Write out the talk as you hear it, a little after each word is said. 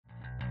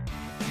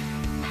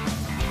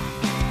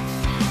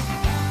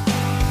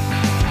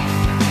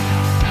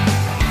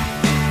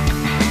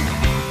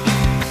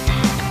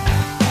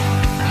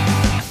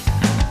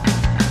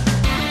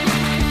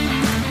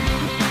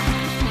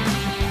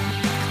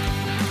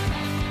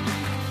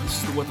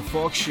the What the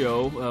Falk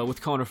Show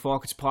with Connor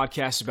Falk. It's a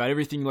podcast about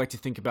everything you like to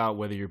think about,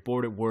 whether you're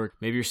bored at work,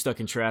 maybe you're stuck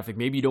in traffic,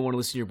 maybe you don't want to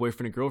listen to your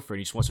boyfriend or girlfriend,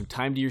 you just want some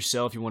time to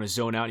yourself, you want to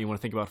zone out, and you want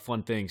to think about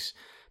fun things.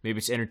 Maybe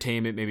it's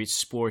entertainment, maybe it's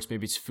sports,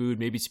 maybe it's food,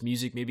 maybe it's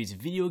music, maybe it's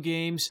video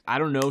games. I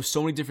don't know,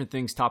 so many different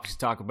things, topics to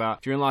talk about.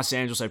 If you're in Los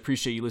Angeles, I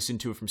appreciate you listening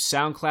to it from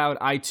SoundCloud,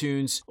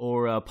 iTunes,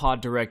 or Pod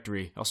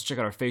Directory. Also check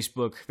out our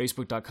Facebook,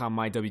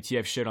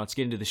 facebook.com/mywtf show. Let's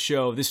get into the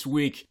show. This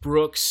week,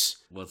 Brooks.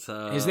 What's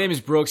up? His name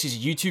is Brooks. He's a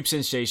YouTube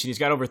sensation. He's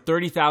got over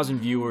 30,000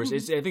 viewers. I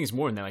think it's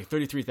more than that, like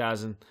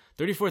 33,000,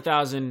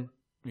 34,000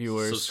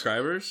 viewers.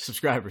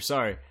 Subscribers,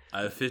 sorry.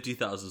 I have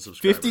 50,000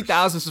 subscribers.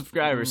 50,000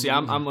 subscribers. See,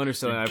 I'm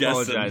underselling. I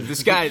apologize.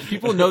 This guy,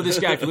 people know this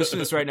guy. If you listen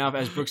to this right now,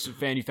 as Brooks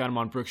fan, you found him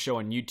on Brooks Show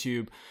on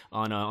YouTube,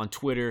 on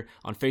Twitter,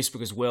 on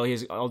Facebook as well. He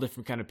has all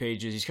different kind of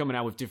pages. He's coming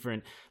out with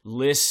different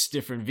lists,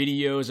 different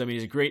videos. I mean,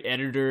 he's a great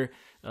editor.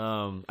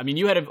 I mean,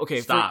 you had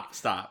a Stop.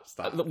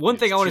 One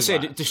thing I want to say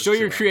to show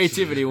your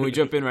creativity when we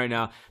jump in right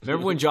now.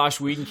 Remember when Josh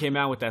Whedon came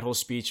out with that whole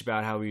speech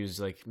about how he was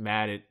like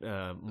mad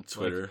at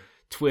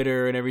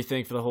Twitter and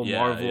everything for the whole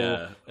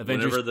Marvel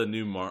Avengers. Whenever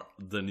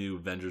the new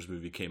Avengers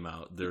movie came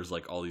out, there's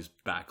like all these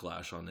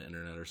backlash on the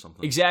internet or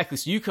something. Exactly.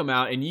 So you come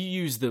out and you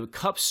use the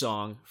Cup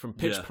song from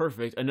Pitch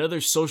Perfect, another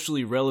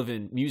socially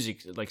relevant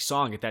music like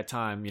song at that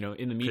time, you know,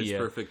 in the media. Pitch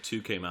Perfect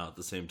 2 came out at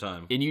the same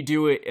time. And you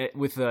do it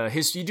with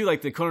you do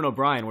like the Conan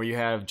O'Brien where you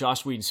have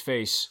Josh Whedon's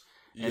face.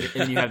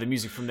 And you have the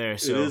music from there.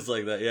 So it is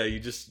like that. Yeah, you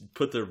just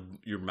put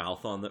your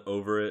mouth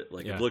over it.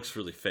 Like it looks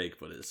really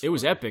fake, but it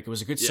was epic. It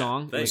was a good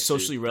song. Thanks, it was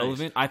socially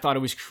relevant. I thought it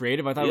was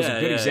creative. I thought it was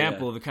a good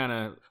example of the kind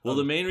of. Well,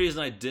 the main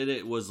reason I did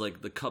it was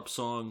like the Cup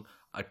song.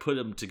 I put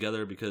them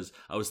together because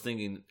I was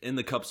thinking in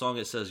the Cup song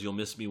it says "You'll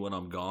miss me when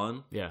I'm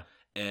gone." Yeah,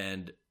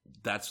 and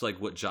that's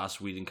like what Joss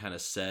Whedon kind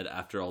of said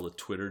after all the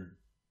Twitter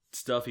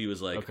stuff. He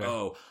was like,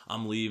 "Oh,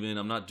 I'm leaving.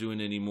 I'm not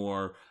doing any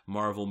more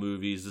Marvel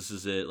movies. This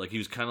is it." Like he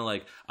was kind of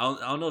like, I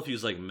don't know if he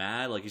was like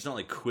mad. Like he's not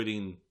like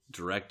quitting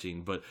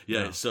directing, but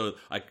So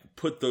I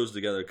put those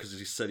together because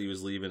he said he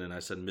was leaving, and I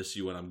said, "Miss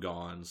you when I'm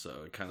gone."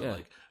 So it kind of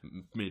like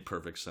made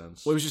perfect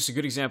sense. Well, it was just a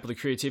good example of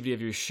the creativity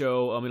of your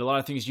show. I mean, a lot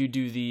of things you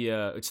do.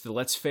 It's the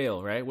Let's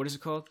Fail, right? What is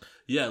it called?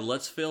 Yeah,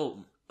 Let's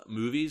Fail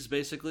movies.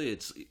 Basically,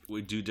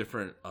 we do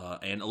different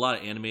and a lot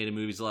of animated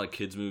movies, a lot of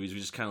kids movies. We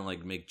just kind of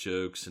like make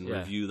jokes and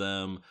review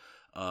them.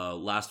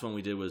 Last one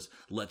we did was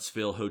Let's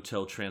Fail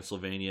Hotel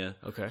Transylvania.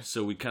 Okay,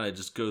 so we kind of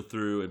just go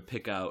through and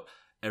pick out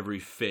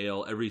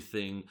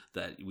everything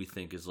that we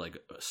think is like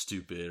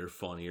stupid or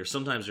funny, or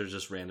sometimes there's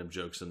just random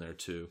jokes in there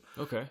too.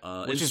 Okay,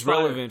 which is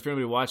relevant for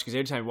anybody to watch, because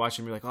every time you watch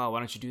them, you're like, oh, why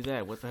don't you do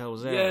that? What the hell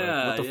was that?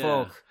 Yeah, like, what the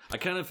fuck? I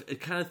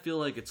kind of feel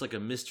like it's like a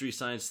mystery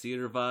science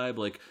theater vibe.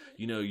 Like,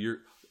 you know, you're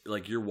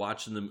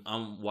watching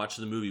I'm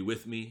watching the movie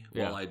with me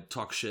while I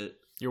talk shit.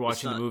 You're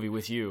watching the movie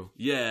with you.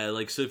 Yeah,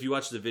 like, so if you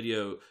watch the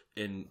video,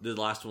 and the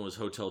last one was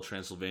Hotel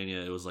Transylvania,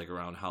 it was like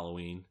around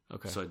Halloween.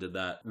 Okay. So I did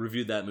that,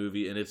 reviewed that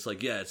movie, and it's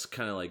like, it's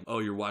kind of like, oh,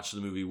 you're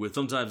watching the movie with,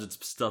 sometimes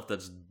it's stuff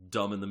that's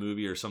dumb in the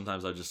movie, or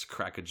sometimes I just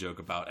crack a joke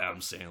about Adam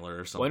Sandler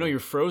or something. Well, I know your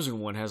Frozen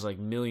one has like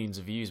millions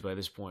of views by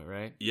this point,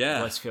 right?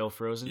 Yeah. Let's Fail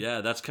Frozen.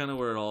 Yeah, that's kind of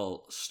where it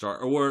all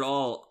started,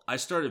 I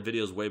started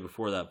videos way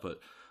before that, but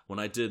when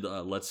I did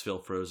Let's Fail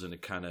Frozen,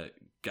 it kind of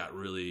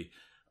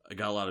I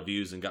got a lot of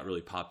views and got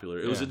really popular.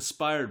 It was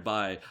inspired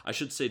by, I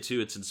should say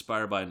too, it's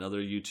inspired by another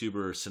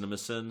YouTuber,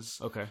 CinemaSins,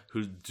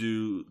 who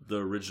do the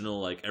original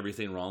like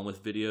Everything Wrong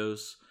With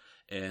videos,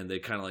 and they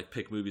kind of like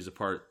pick movies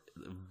apart,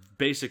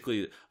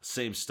 basically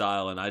same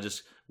style, and I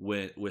just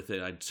went with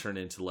it. I turned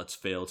it into Let's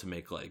Fail to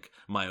make like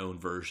my own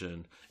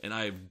version, and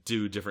I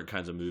do different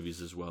kinds of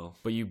movies as well.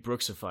 But you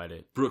Brooksified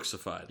it.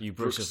 You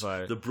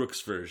Brooksified the Brooks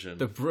version.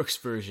 The Brooks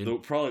version.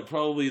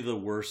 Probably the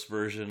worst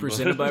version.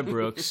 Presented by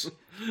Brooks.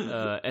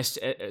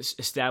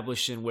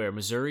 Established in where?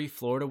 Missouri,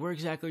 Florida? Where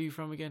exactly are you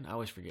from again? I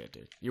always forget,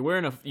 dude. You're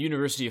wearing a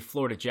University of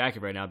Florida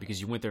jacket right now because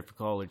you went there for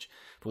college.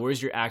 But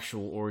where's your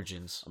actual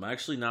origins? I'm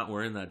actually not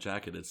wearing that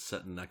jacket. It's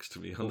sitting next to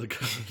me on the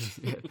couch.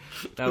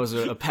 That was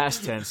a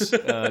past tense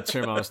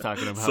term I was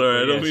talking about.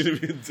 Sorry, I don't mean to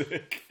be a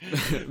dick.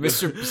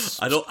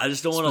 I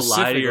just don't want to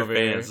lie to your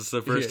fans. It's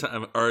the first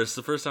time, or it's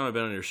the first time I've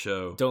been on your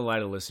show. Don't lie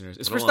to listeners.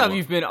 It's the first time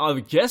you've been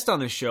a guest on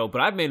the show,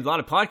 but I've made a lot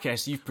of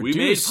podcasts you've produced.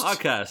 We made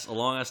podcasts a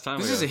long ass time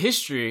ago. This is a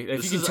history.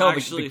 If you can tell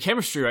the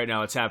chemistry right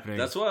now, it's happening.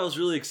 That's why I was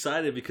really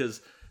excited,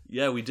 because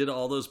we did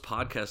all those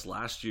podcasts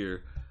last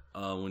year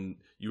when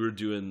you were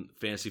doing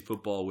fantasy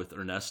football with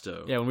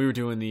Ernesto. Yeah, when we were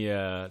doing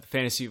the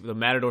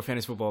Matador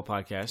Fantasy Football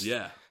podcast.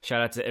 Yeah.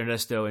 Shout out to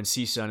Ernesto and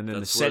C-Sun, and then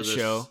the Set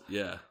Show.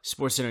 Yeah.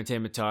 Sports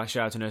Entertainment Talk.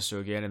 Shout out to Ernesto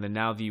again, and then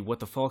now the What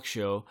the Falk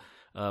Show.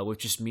 With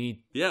just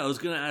me. Yeah, I was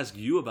going to ask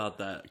you about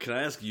that. Can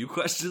I ask you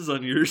questions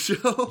on your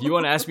show? You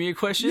want to ask me a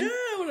question? Yeah,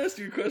 I want to ask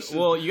you a question.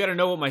 Well, you got to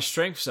know what my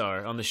strengths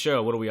are on the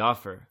show. What do we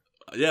offer?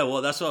 Yeah,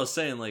 well, that's what I was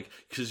saying, like,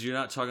 because you're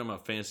not talking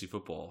about fantasy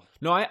football.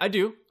 No, I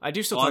do. I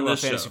do still talk about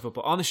fantasy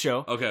football on the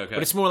show. Okay.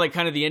 But it's more like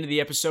kind of the end of the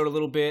episode a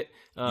little bit.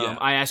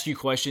 I ask you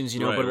questions,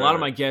 but a lot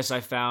of my guests I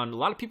found, a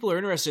lot of people are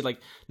interested, like,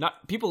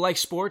 not people like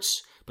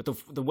sports, but But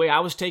the way I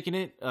was taking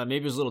it, maybe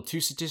it was a little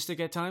too statistic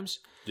at times.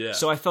 Yeah.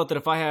 So I felt that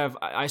if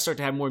I start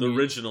to have more... The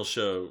original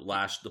show,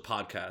 the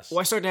podcast. Well,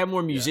 I start to have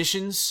more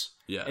musicians...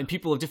 Yeah. And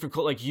people of different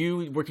like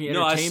you working in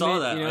entertainment. I saw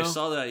that. You know? I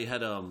saw that you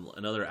had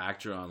another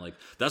actor on. Like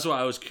that's why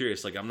I was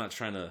curious. Like I'm not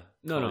trying to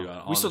no. You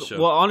on the show.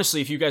 Well,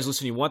 honestly, if you guys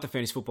listen, you want the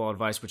fantasy football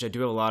advice, which I do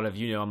have a lot of.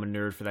 You know, I'm a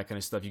nerd for that kind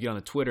of stuff. You get on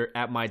the Twitter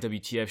at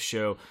MyWTF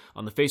Show,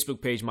 on the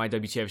Facebook page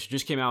MyWTF Show.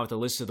 Just came out with a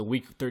list of the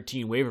Week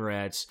 13 waiver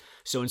ads.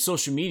 So in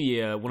social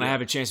media, when I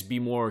have a chance to be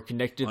more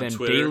connected to them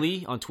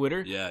daily on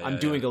Twitter, I'm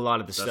doing a lot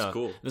of the stuff. That's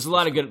cool. There's a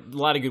lot of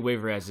good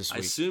waiver ads this week.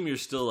 I assume you're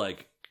still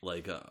like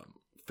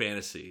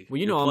fantasy.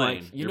 Well,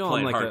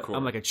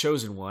 I'm like a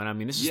chosen one. I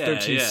mean, this is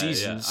 13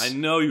 seasons. Yeah. I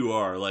know you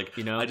are. Like,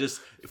 you know,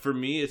 for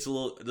me, it's a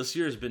little. This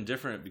year has been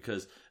different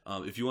because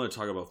if you want to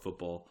talk about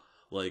football,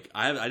 like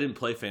I didn't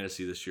play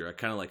fantasy this year. I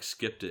kind of like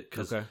skipped it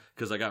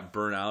because I got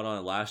burnt out on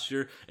it last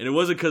year, and it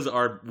wasn't because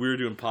we were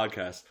doing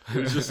podcasts.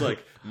 It was just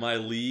like my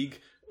league.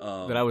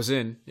 That I was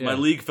in. Yeah. My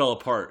league fell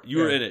apart. You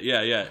were in it.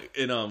 Yeah.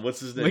 And what's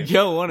his name?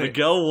 Miguel won it.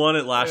 Miguel won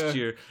it last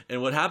year.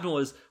 And what happened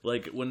was,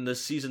 like, when the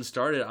season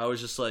started, I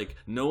was just like,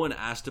 no one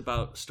asked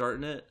about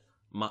starting it,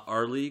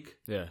 our league.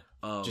 Yeah.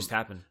 Just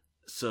happened.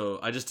 So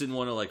I just didn't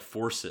want to, like,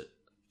 force it.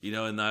 You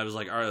know, and I was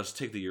like, all right, let's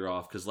take the year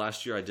off. Because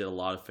last year I did a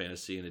lot of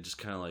fantasy, and it just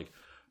kind of, like,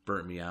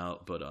 burnt me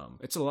out. But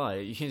it's a lot.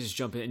 You can't just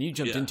jump in. And you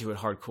jumped into it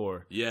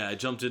hardcore. Yeah, I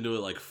jumped into it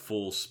like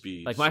full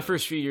speed. Like my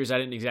first few years, I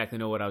didn't exactly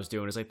know what I was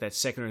doing. It's like that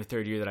second or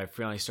third year that I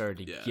finally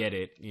started to get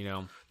it, you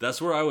know.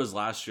 That's where I was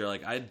last year.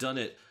 Like I had done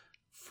it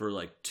for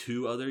like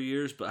 2 other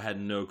years, but I had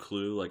no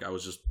clue. Like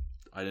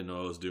I didn't know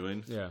what I was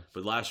doing. Yeah.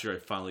 But last year I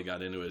finally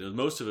got into it. And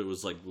most of it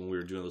was like when we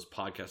were doing those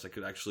podcasts, I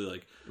could actually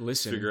like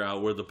figure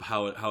out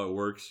how it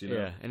works, you know.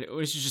 Yeah. And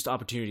it's just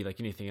opportunity like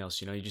anything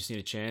else, you know. You just need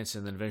a chance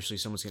and then eventually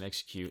someone's going to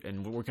execute.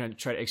 And what we're going to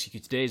try to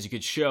execute today is a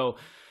good show.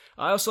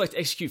 I also like to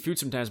execute food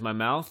sometimes in my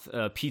mouth,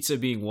 pizza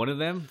being one of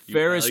them.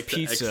 Ferris like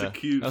Pizza.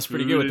 That's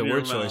pretty good with the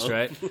word choice,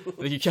 right?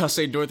 Like you can't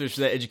say Northridge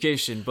for that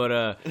education.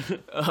 But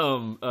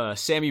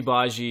Sammy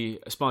Baji,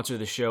 a sponsor of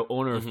the show,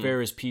 owner of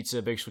Ferris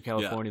Pizza, Bakersfield,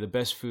 California, the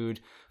best food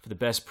for the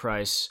best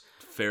price.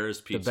 Ferris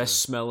Pizza. The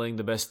best smelling,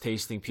 the best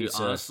tasting pizza.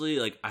 Dude, honestly,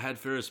 like I had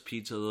Ferris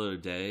Pizza the other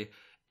day,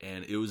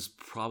 and it was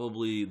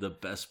probably the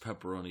best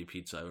pepperoni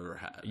pizza I've ever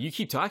had. You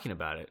keep talking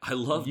about it. I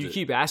loved it. You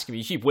keep asking me.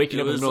 You keep waking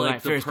up in the middle of the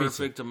night. It was like the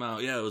perfect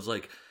amount. Yeah, it was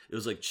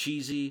like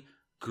cheesy,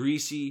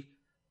 greasy,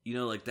 you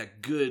know, like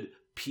that good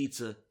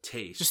pizza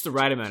taste. Just the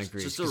right amount of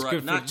grease. Just the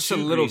right, not just a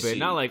little greasy. bit,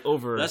 not like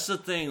over. That's the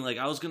thing. Like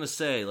I was gonna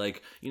say,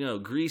 like, you know,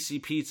 greasy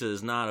pizza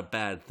is not a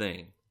bad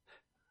thing.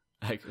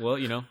 Like, well,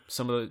 you know,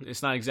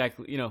 it's not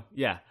exactly, you know,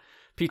 yeah.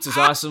 Pizza's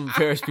awesome.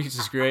 Ferris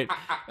Pizza's great.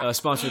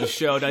 Sponsor of the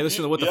show. Now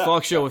listen to What the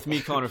Falk Show with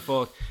me, Connor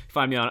Falk.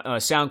 Find me on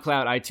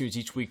SoundCloud, iTunes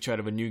each week. Try to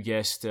have a new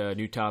guest,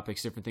 new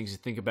topics, different things to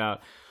think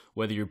about.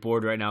 Whether you're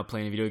bored right now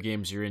playing video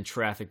games, you're in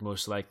traffic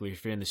most likely.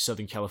 If you're in the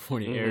Southern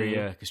California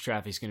area, because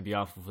traffic's going to be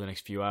awful for the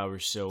next few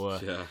hours. So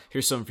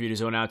here's something for you to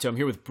zone out to. I'm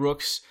here with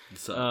Brooks.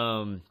 What's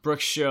up?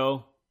 Brooks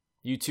Show,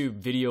 YouTube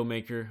video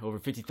maker, over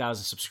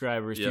 50,000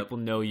 subscribers. Yep. People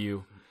know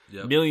you.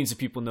 Yep. Millions of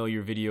people know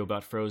your video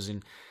about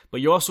Frozen. But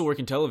you also work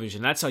in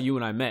television. That's how you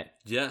and I met.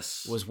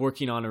 Yes. Was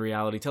working on a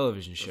reality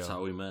television show. That's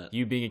how we met.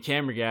 You being a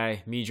camera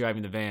guy, me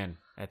driving the van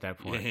at that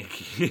point.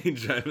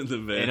 Driving the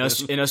van.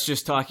 And us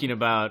just talking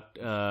about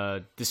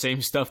the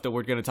same stuff that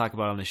we're going to talk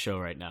about on the show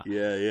right now.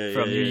 Yeah.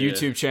 From your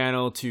YouTube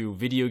channel to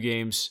video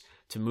games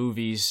to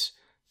movies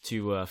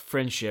to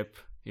friendship.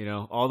 You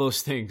know, all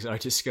those things are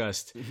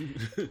discussed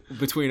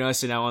between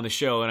us and now on the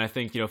show. And I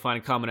think, you know,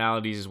 finding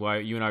commonalities is why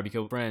you and I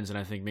become friends, and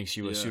I think makes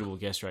you a suitable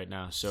guest right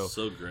now. So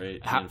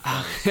great. How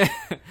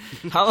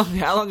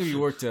long have you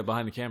worked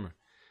behind the camera?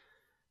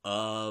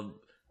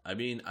 I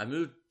mean, I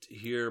moved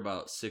here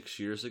about 6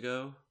 years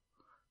ago,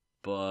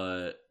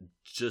 but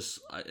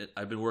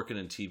I've been working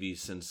in TV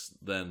since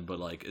then. But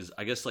like,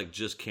 I guess like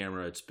just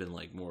camera, it's been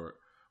like more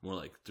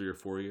like 3 or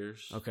 4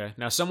 years. Okay.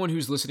 Now, someone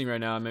who's listening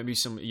right now, maybe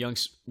some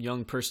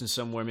young person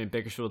somewhere, maybe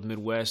Bakersfield,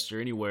 Midwest, or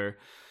anywhere,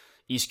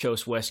 East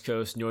Coast, West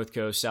Coast, North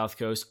Coast, South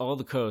Coast, all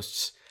the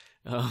coasts,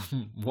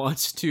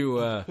 wants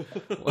to,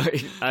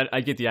 I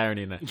get the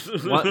irony in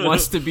that,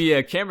 wants to be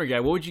a camera guy.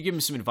 What would you give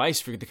him some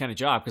advice for the kind of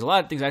job? Because a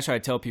lot of things I try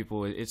to tell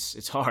people,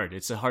 it's hard.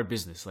 It's a hard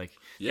business. Like,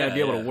 you got to be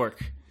able to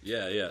work.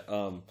 Yeah.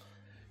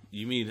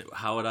 You mean,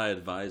 how would I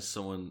advise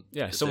someone?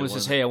 Yeah, someone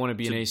says, "Hey, I want to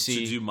be an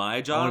AC. To do my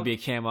job? I want to be a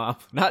cam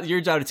op. Not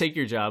your job to take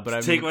your job, but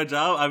take my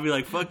job." I'd be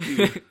like, "Fuck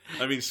you."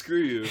 I mean,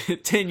 screw you.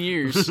 10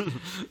 years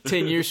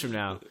from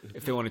now,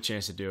 if they want a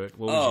chance to do it,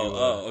 what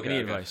would okay, any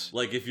advice?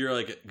 Like if you're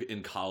like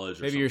in college,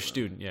 or maybe something. you're a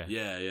student. Yeah.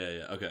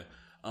 Yeah. Okay.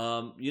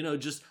 You know,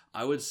 just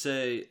I would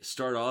say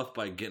start off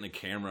by getting a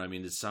camera. I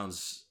mean, it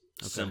sounds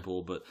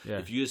simple, but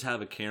if you just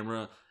have a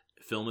camera,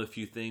 film a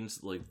few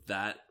things like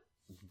that.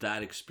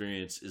 That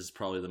experience is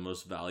probably the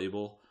most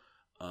valuable.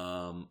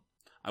 I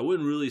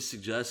wouldn't really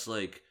suggest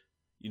like,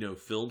 you know,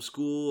 film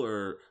school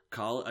or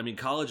college. I mean,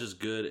 college is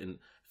good, and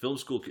film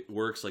school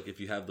works like if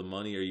you have the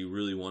money or you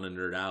really want to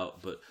nerd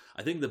out. But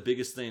I think the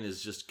biggest thing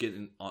is just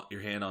getting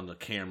your hand on the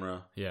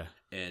camera,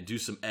 and do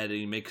some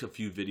editing, make a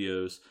few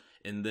videos,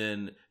 and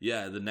then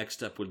the next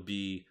step would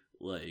be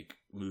like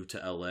move to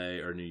LA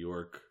or New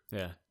York,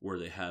 where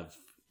they have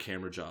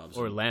camera jobs,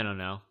 or Atlanta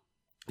now.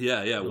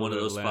 Yeah, one of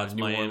those Atlanta, spots.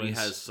 New Miami Orleans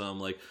has some,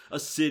 like a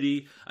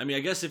city. I mean, I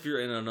guess if you're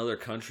in another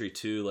country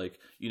too, like,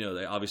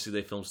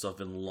 they film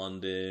stuff in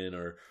London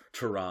or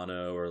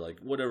Toronto or like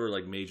whatever,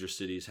 like major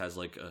cities has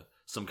like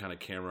some kind of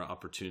camera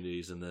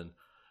opportunities. And then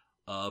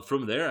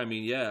from there, I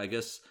mean, I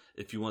guess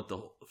if you want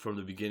from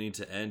the beginning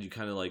to end, you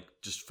kind of like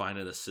just find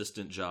an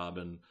assistant job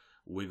and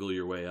wiggle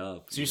your way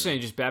up. So you're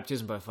saying just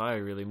baptism by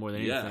fire, really, more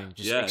than anything,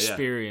 just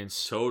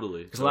experience.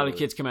 Totally. Because a lot of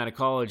kids come out of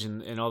college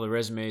and all the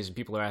resumes and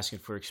people are asking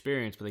for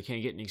experience, but they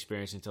can't get any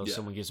experience until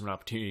someone gives them an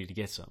opportunity to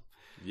get some.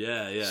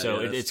 So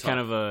it's kind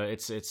of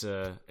it's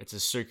a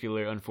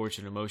circular,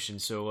 unfortunate motion.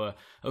 So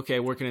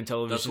working in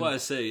television. That's why I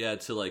say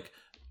to like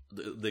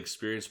the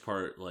experience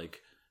part,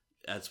 like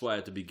that's why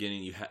at the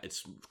beginning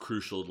it's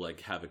crucial to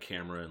like have a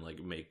camera and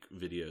like make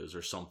videos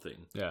or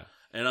something. Yeah.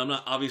 And I'm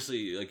not,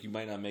 obviously, like, you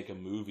might not make a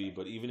movie,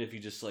 but even if you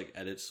just like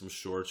edit some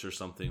shorts or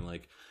something,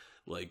 like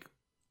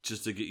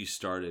just to get you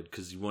started,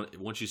 because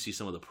once you see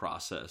some of the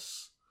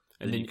process,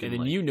 and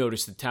then you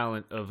notice the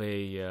talent of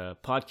a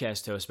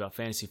podcast host about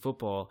fantasy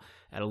football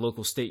at a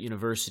local state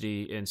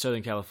university in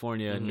Southern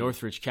California,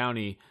 Northridge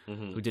County,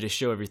 who did a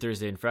show every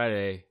Thursday and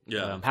Friday.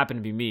 Happened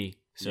to be me.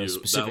 So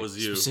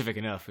specific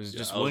enough. It was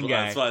just one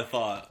guy. That's what I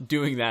thought.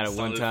 Doing that at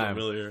one time.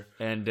 Familiar.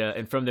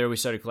 And from there we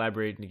started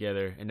collaborating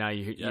together. And now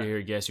you're here,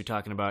 I guess. You're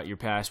talking about your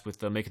past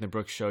with Making the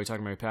Brooks show. You're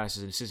talking about your past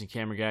as an assistant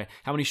camera guy.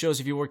 How many shows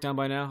have you worked on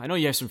by now? I know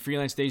you have some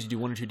freelance days. You do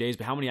 1 or 2 days,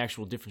 but how many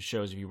actual different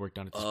shows have you worked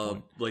on at this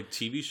point? Like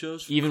TV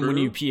shows? Even when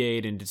you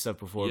PA'd and did stuff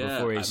before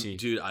AC.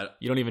 Dude,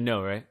 you don't even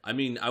know, right? I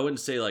mean, I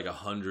wouldn't say like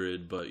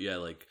 100, but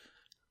like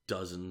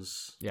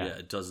dozens.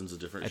 Dozens of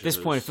different shows. At this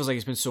point, it feels like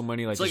it's been so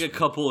many. Like it's like a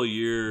couple a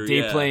year.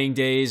 Playing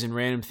days and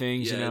random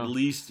things. At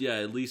least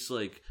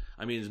like,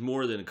 I mean, it's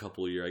more than a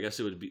couple a year. I guess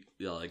it would be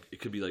like it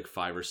could be like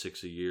 5 or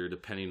 6 a year,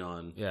 depending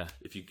on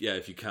if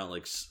you count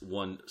like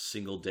one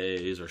single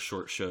days or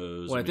short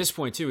shows. Well, at this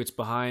point too, it's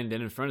behind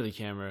and in front of the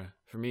camera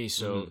for me.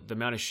 So the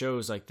amount of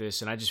shows like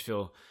this, and I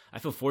feel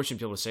fortunate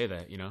to be able to say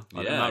that.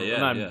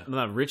 I'm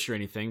not rich or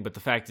anything, but the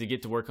fact to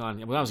get to work on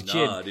when I was a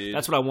kid, dude.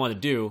 That's what I wanted to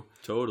do.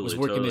 Totally, was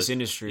work in this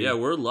industry. Yeah,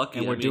 we're lucky,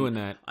 and we're doing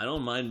that. I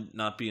don't mind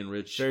not being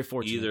rich. Very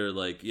fortunate. Either.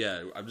 Like,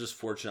 I'm just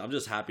fortunate. I'm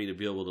just happy to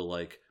be able to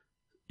like.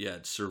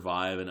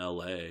 Survive in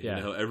LA.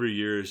 Every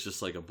year is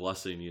just like a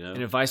blessing,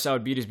 And advice I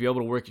would be is be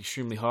able to work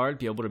extremely hard,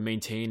 be able to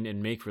maintain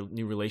and make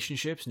new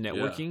relationships,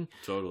 networking.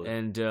 Yeah, totally.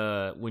 And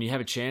when you have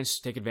a chance,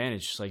 take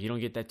advantage. It's like you don't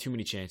get that too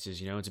many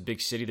chances. It's a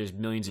big city. There's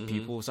millions of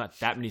people. It's not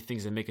that many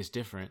things that make us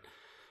different.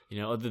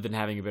 Other than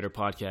having a better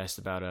podcast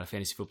about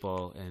fantasy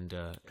football and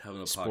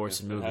sports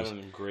and movies.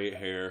 Having great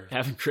hair.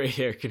 Having great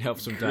hair can help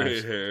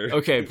sometimes. Great hair.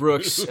 Okay,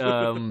 Brooks.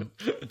 The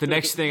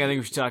next thing I think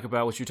we should talk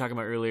about, what you were talking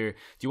about earlier, do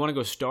you want to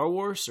go Star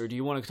Wars or do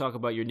you want to talk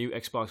about your new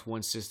Xbox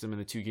One system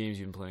and the 2 games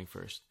you've been playing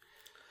first?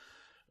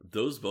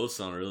 Those both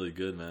sound really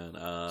good, man.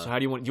 So how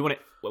do you want to,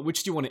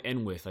 which do you want to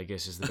end with, I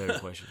guess is the better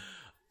question.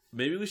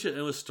 Maybe we should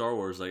end with Star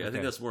Wars. Like, I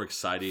think that's more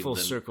exciting. Full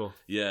circle.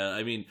 Yeah,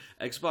 I mean,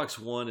 Xbox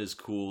One is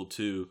cool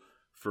too.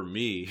 For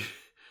me,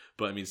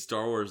 but I mean,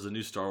 Star Wars, the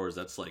new Star Wars,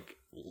 that's like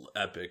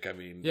epic. I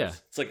mean,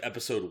 it's like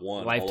episode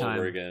 1 lifetime all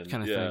over again.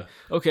 Kind of thing.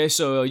 Okay,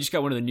 so you just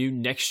got one of the new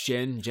next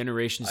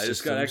generation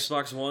systems. I just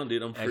got Xbox One,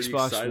 dude. I'm pretty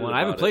excited. I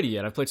haven't played it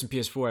yet. I've played some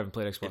PS4. I haven't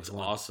played Xbox One. It's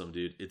awesome,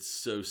 dude. It's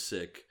so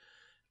sick.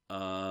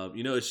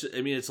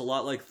 It's a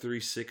lot like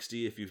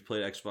 360. If you've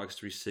played Xbox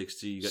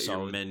 360, you got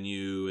your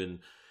menu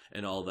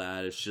and all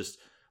that. It's just.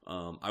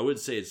 I would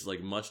say it's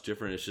like much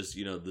different. It's just,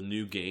 the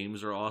new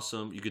games are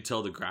awesome. You could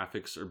tell the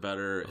graphics are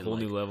better. A whole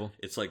new level.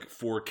 It's like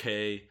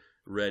 4K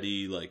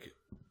ready, like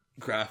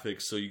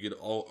graphics. So you get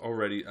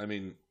already, I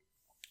mean,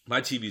 my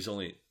TV's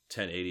only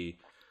 1080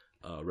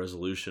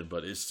 resolution,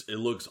 but it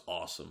looks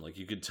awesome. Like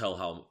you could tell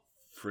how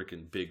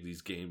freaking big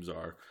these games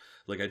are.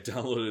 Like I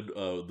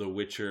downloaded The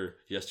Witcher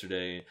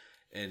yesterday.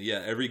 And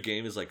every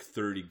game is like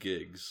 30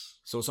 gigs.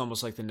 So it's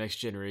almost like the next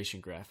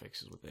generation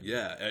graphics is what they mean.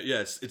 Yeah,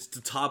 it's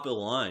the top of the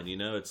line,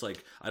 It's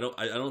like I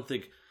don't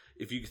think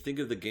if you think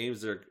of the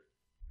games that are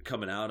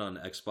coming out on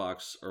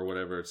Xbox or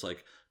whatever, it's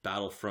like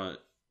Battlefront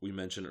we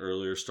mentioned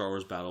earlier, Star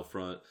Wars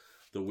Battlefront,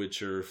 The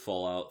Witcher,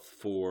 Fallout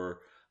 4,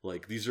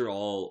 like these are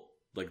all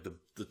like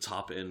the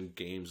top end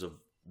games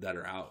that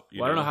are out.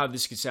 I don't know how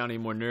this could sound any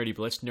more nerdy,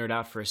 but let's nerd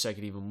out for a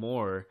second even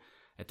more.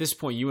 At this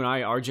point, you and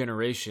I, our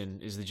generation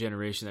is the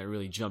generation that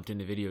really jumped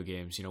into video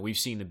games. We've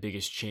seen the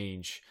biggest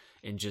change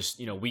in just,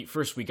 we're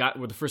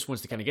the first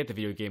ones to kind of get the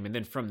video game. And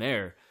then from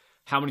there,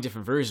 how many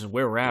different versions,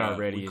 where we're at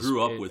already. We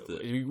grew up with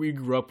it. We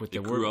grew up with it.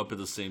 We grew up at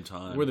the same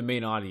time. We're the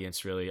main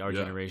audience, really, our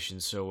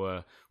generation.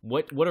 So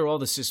what are all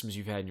the systems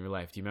you've had in your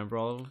life? Do you remember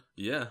all of them?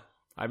 Yeah.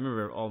 I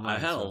remember all mine. I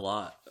had a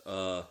lot.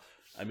 I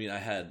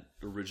had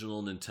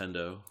original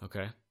Nintendo.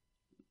 Okay.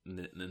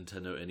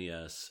 Nintendo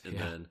NES. And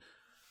then...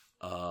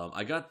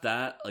 I got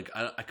that. Like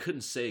I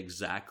couldn't say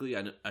exactly.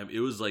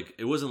 It was like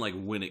it wasn't like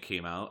when it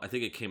came out. I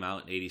think it came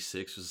out in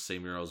 '86, was the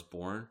same year I was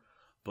born.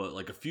 But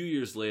like a few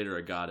years later,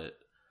 I got it,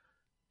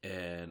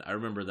 and I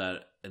remember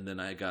that. And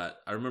then I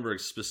remember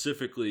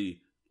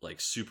specifically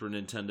like Super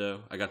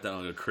Nintendo. I got that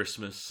on a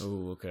Christmas.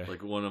 Oh, okay.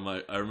 Like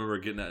I remember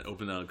getting that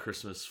opened on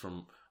Christmas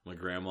from my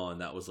grandma, and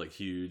that was like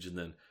huge. And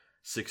then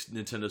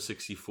Nintendo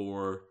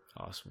 64,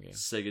 awesome game.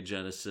 Sega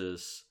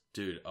Genesis,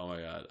 dude. Oh my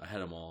god, I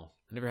had them all.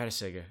 I never had a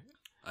Sega.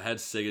 I had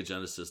Sega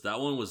Genesis. That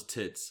one was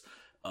tits.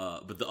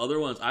 But the other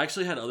ones, I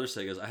actually had other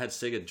Segas. I had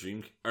Sega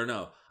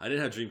I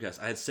didn't have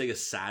Dreamcast. I had Sega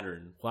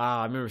Saturn.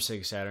 Wow, I remember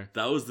Sega Saturn.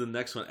 That was the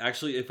next one.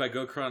 Actually, if I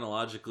go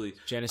chronologically,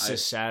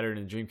 Genesis, Saturn,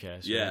 and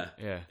Dreamcast. Yeah,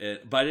 right? Yeah.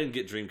 But I didn't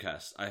get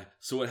Dreamcast.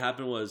 So what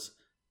happened was,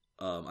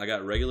 I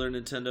got regular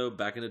Nintendo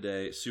back in the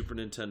day, Super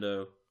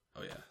Nintendo.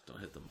 Oh yeah, don't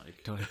hit the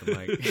mic. Don't hit the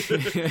mic.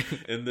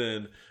 And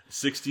then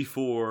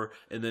 64,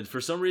 and then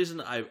for some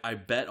reason I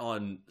bet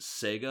on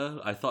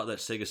Sega. I thought that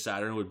Sega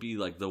Saturn would be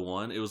like the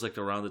one. It was like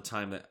around the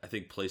time that I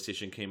think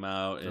PlayStation came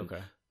out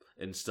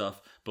and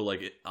stuff. But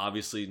like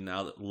obviously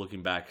now that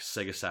looking back,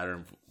 Sega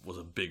Saturn was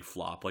a big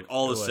flop. Like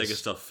all the Sega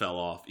stuff fell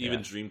off. Even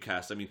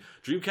Dreamcast. I mean,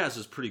 Dreamcast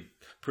was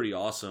pretty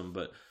awesome,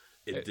 but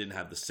it didn't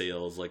have the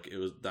sales. Like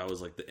that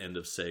was like the end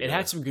of Sega. It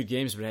had some good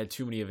games, but it had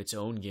too many of its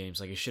own games.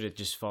 Like it should have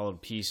just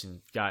followed Peace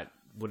and got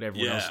what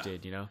everyone else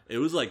did, you know? It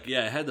was like,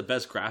 it had the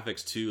best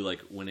graphics too, like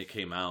when it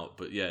came out.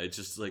 But yeah, it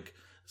just like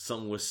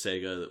something with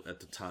Sega at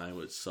the time,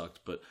 it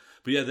sucked. But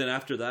yeah, then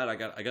after that, I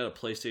got a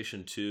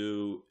PlayStation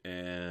 2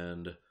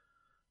 and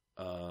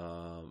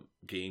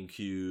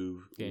GameCube,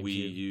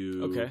 Wii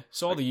U. Okay,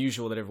 so all the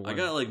usual that everyone. I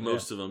got like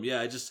most of them.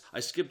 Yeah, I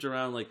skipped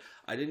around. Like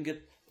I didn't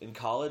get in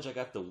college. I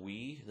got the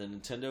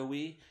Nintendo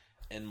Wii,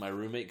 and my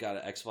roommate got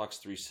an Xbox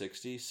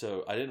 360.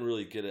 So I didn't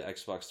really get an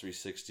Xbox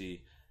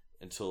 360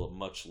 until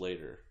much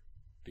later,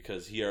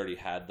 because he already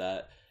had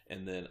that,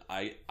 and then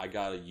I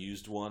got a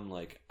used one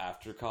like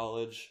after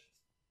college.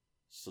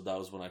 So that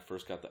was when I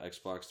first got the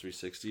Xbox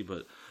 360.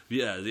 But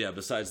yeah.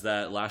 Besides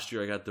that, last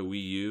year I got the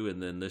Wii U,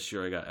 and then this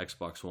year I got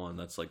Xbox One.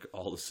 That's like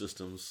all the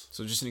systems.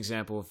 So just an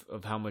example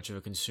of how much of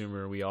a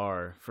consumer we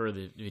are for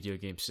the video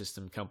game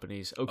system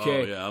companies.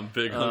 Okay. Oh yeah, I'm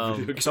big on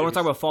video games. So I want to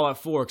talk about Fallout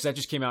 4 because that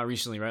just came out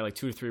recently, right? Like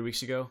 2 or 3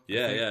 weeks ago.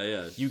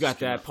 Yeah. You got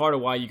that. Part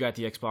of why you got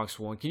the Xbox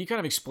One. Can you kind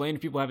of explain to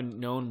people who haven't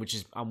known, which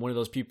is I'm one of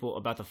those people,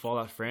 about the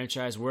Fallout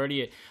franchise? Where do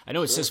you? I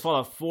know it says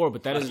Fallout 4,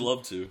 but I'd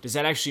love to. Does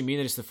that actually mean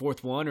that it's the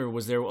fourth one, or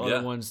was there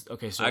other ones?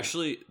 Okay, so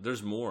actually,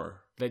 there's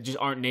more that just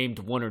aren't named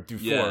 1 or through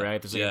 4,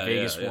 right? There's like a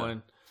Vegas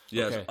one.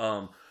 Yes.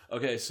 Okay.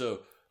 Okay. So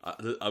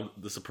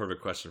this is a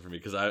perfect question for me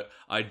because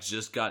I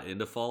just got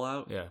into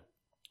Fallout. Yeah.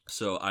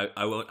 So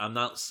I'm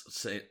not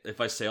saying,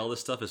 if I say all this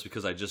stuff, it's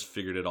because I just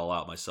figured it all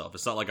out myself.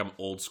 It's not like I'm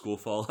old school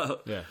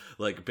Fallout. Yeah.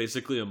 Like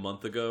basically a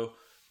month ago,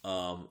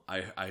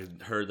 I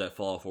heard that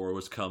Fallout 4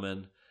 was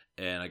coming,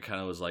 and I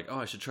kind of was like, oh,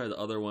 I should try the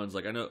other ones.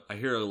 Like I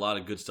hear a lot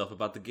of good stuff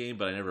about the game,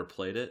 but I never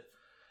played it.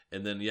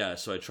 And then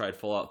so I tried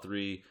Fallout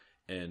 3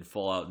 and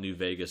Fallout New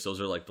Vegas.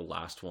 Those are like the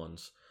last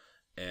ones.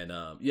 And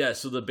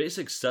so the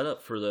basic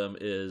setup for them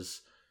is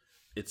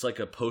it's like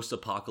a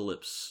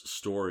post-apocalypse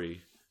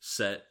story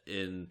set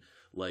in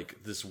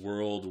like this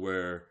world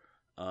where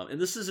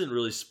and this isn't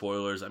really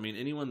spoilers. I mean,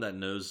 anyone that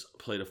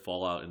played a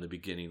Fallout in the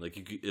beginning,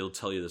 like it'll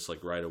tell you this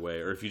like right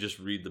away, or if you just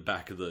read the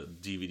back of the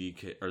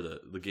DVD or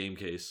the game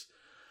case.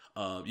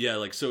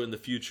 Like so in the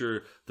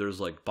future there's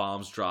like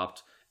bombs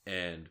dropped,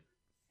 and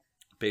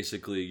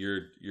basically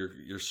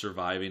you're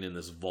surviving in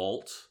this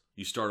vault.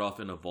 You start off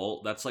in a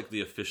vault. That's like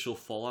the official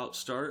Fallout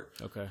start.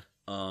 Okay.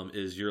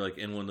 Is you're like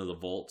in one of the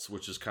vaults,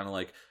 which is kind of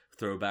like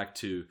throwback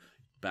to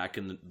back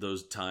in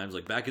those times.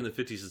 Like back in the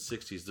 50s and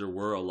 60s, there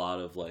were a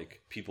lot of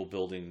like people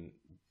building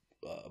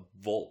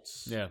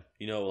vaults. Yeah.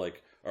 You know,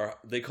 like, or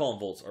they call them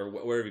vaults, or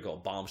whatever you call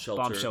them, bomb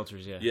shelter. Bomb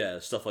shelters, yeah. Yeah,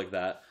 stuff like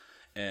that.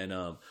 And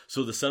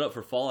so the setup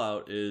for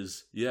Fallout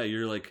is,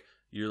 you're like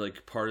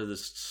part of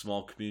this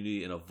small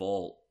community in a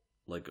vault,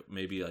 like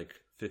maybe like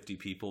 50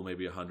 people,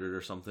 maybe 100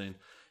 or something,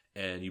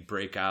 and you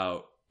break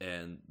out,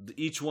 and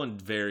each one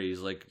varies,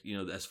 like, you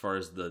know, as far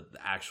as the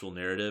actual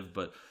narrative,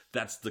 but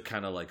that's the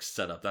kind of like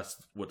setup. That's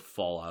what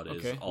Fallout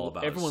is all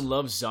about. Everyone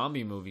loves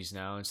zombie movies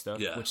now and stuff,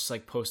 which is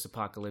like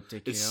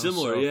post-apocalyptic. It's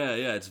similar, so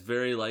it's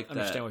very like that.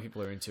 I understand why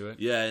people are into it.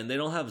 Yeah, and they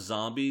don't have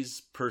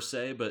zombies per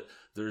se, but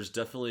there's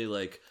definitely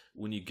like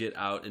when you get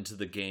out into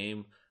the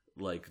game,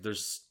 like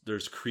there's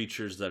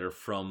creatures that are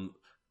from,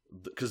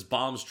 because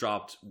bombs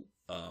dropped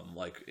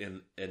like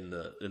in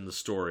the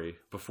story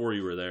before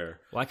you were there.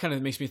 Well, that kind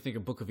of makes me think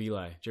of Book of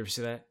Eli. Did you ever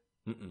see that?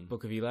 Mm-mm.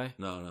 Book of Eli?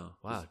 No.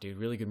 Wow, dude,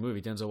 really good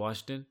movie. Denzel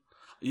Washington.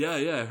 Yeah,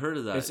 I heard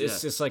of that.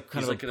 It's like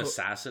kind He's of like an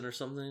assassin or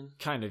something.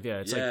 Kind of,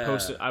 yeah. It's like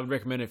post. I would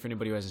recommend it for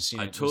anybody who hasn't seen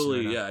it.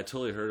 I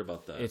totally heard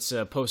about that. It's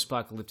a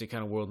post-apocalyptic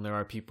kind of world, and there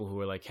are people who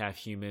are like half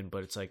human,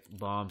 but it's like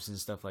bombs and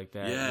stuff like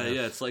that. Yeah, you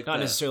know? It's like not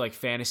necessarily like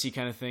fantasy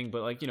kind of thing,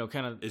 but like, you know,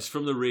 kind of. It's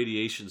from the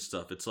radiation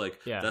stuff. It's like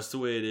that's the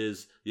way it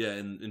is. Yeah,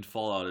 in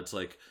Fallout, it's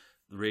like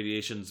the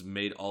radiation's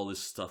made all this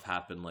stuff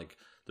happen. Like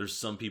there's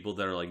some people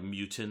that are like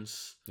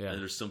mutants, and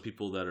there's some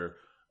people that are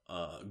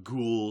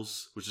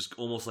ghouls, which is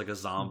almost like a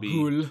zombie.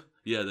 Ghoul.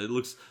 Yeah, it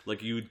looks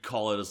like you would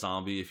call it a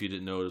zombie if you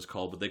didn't know what it was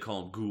called, but they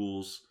call them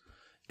ghouls.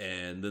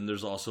 And then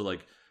there's also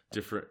like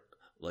different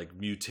like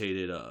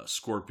mutated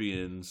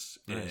scorpions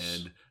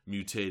and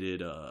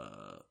mutated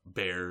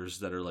bears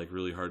that are like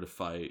really hard to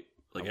fight.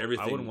 Like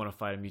everything. I wouldn't want to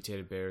fight a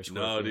mutated bear,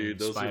 scorpion, no, dude,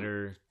 those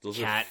spider, those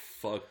cat, are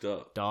fucked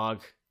up.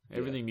 dog.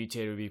 Everything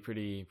mutated would be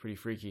pretty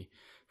freaky.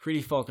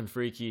 Pretty fucking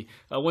freaky.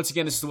 Once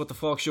again, this is the What the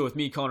Falk Show with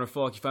me, Connor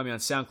Falk. You find me on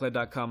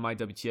SoundCloud.com, My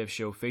WTF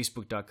Show,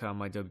 Facebook.com,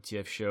 My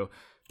WTF Show.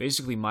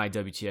 Basically, My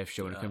WTF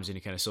Show when it comes to any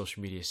kind of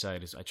social media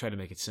site. I try to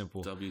make it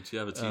simple.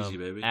 WTF, it's easy,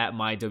 baby. At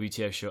My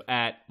WTF Show,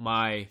 at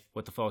My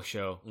What the Falk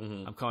Show.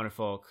 I'm Connor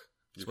Falk.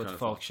 It's What the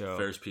Falk Show.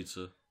 Ferris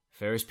Pizza.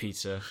 Ferris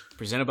Pizza,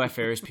 presented by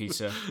Ferris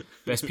Pizza.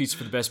 Best pizza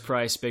for the best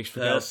price, baked for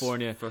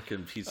California.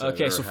 Fucking pizza.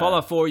 Okay, so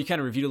Fallout 4, you kind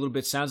of reviewed a little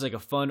bit. Sounds like a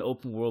fun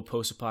open world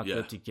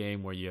post-apocalyptic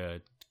game where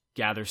you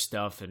gather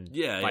stuff and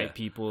fight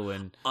people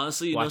and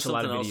honestly, you watch know a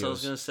lot something of else videos. I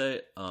was gonna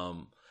say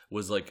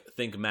was like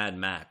think Mad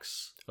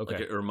Max. Okay,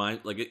 like it remind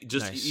like it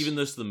just even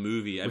this the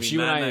movie. I which mean, you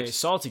Mad and I Max,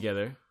 saw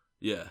together.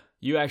 Yeah.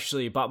 You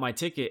actually bought my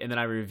ticket, and then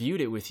I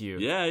reviewed it with you.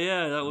 Yeah,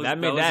 that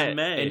made that in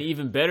May. an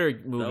even better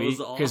movie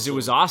because it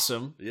was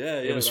awesome.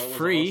 Yeah, it was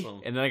free,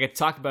 awesome. and then I got to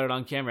talk about it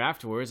on camera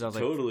afterwards. I was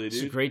totally, like,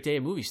 dude. "It's a great day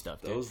of movie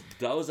stuff." Dude.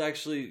 That was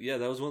actually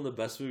that was one of the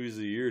best movies of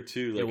the year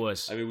too. Like, it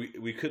was. I mean,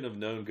 we couldn't have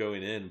known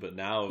going in, but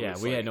now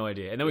we had no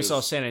idea, and then we saw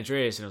San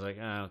Andreas, and I was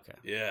like, "Oh, okay."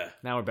 Yeah.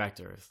 Now we're back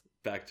to Earth.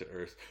 Back to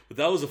Earth, but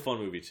that was a fun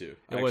movie too.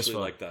 I actually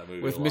liked that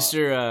movie with a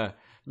lot.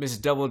 Miss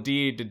Double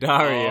D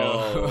Daddario.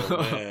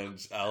 Oh man,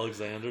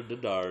 Alexander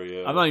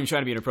Daddario. I'm not even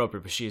trying to be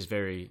inappropriate, but she's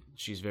very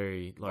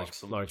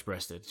large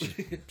breasted.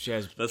 She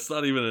has. That's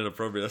not even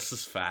inappropriate. That's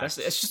just facts.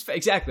 It's just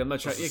exactly. I'm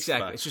not trying.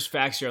 Exactly. Facts. It's just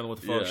facts here on the What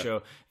the Falk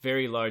Show.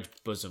 Very large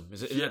bosom. Is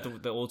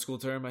that the old school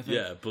term? I think.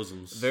 Yeah,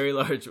 bosoms. Very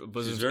large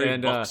bosoms. She's very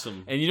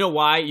buxom. And you know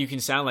why you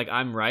can sound like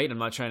I'm right? I'm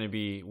not trying to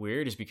be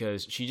weird. Is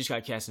because she just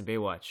got cast in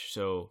Baywatch.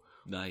 So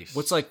nice.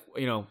 What's like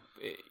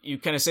you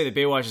kind of say that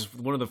Baywatch is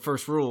one of the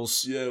first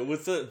rules. Yeah,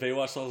 what's that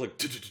Baywatch song?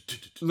 Like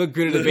look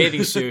good in a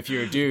bathing suit if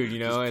you're a dude,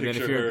 and then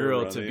if you're a girl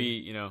running. to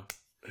be,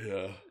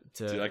 Yeah.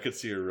 Dude, I could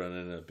see her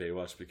running in a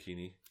Baywatch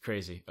bikini.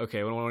 Crazy.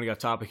 Okay, we don't want to get off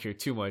topic here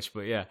too much,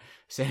 but yeah,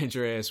 San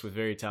Andreas with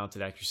very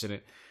talented actress in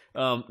it.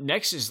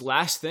 Next is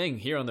last thing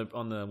here on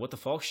the What the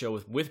Falk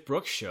Show with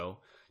Brooks Show.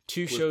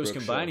 Two shows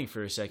Brooks combining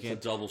for a second.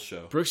 It's a double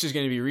show. Brooks is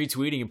going to be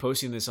retweeting and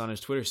posting this on his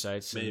Twitter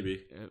sites.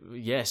 Maybe.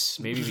 Yes.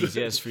 Maybe means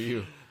yes for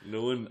you.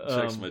 No one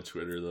checks my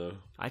Twitter, though.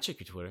 I check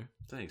your Twitter.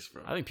 Thanks,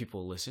 bro. I think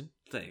people will listen.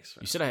 Thanks,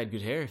 bro. You said I had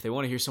good hair. If they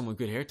want to hear someone with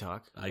good hair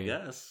talk. I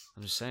guess.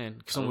 I'm just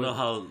saying. I don't know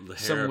how the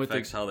hair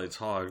affects how they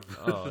talk.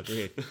 Oh,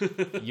 dude.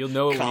 You'll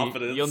know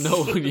when you'll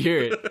know when you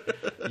hear it.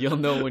 You'll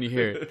know when you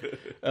hear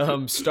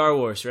it. Star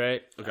Wars,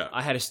 right? Okay.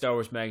 I had a Star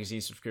Wars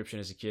magazine subscription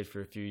as a kid for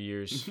a few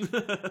years.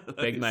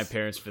 Begged my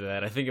parents for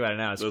that. I think about it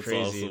now. It's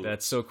crazy. Awesome.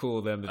 That's so cool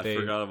of them that I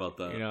forgot about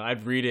that.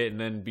 I'd read it and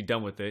then be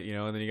done with it,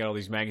 and then you got all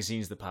these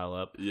magazines that pile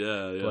up.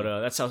 Yeah. But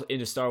that's how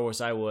into Star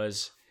Wars I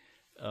was.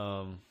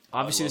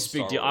 Obviously, this is a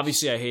big deal.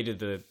 Obviously, I hated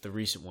the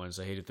recent ones.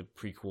 I hated the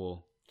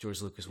prequel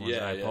George Lucas ones.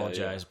 I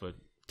apologize, but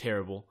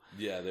terrible.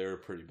 Yeah, they were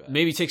pretty bad.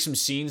 Maybe take some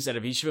scenes out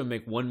of each of them,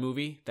 make one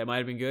movie. That might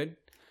have been good.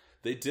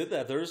 They did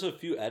that. There was a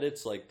few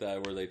edits like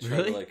that where they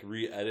tried to like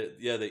re-edit.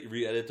 Yeah, they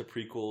re-edit the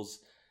prequels.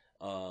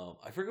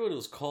 I forget what it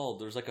was called.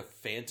 There's like a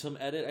phantom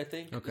edit, I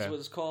think is what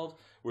it's called,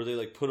 where they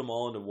like put them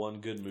all into one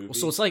good movie. Well,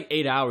 so it's like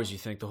 8 hours, you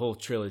think, the whole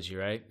trilogy,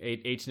 right?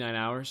 8 to 9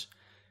 hours?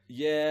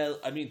 Yeah,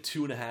 I mean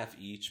 2.5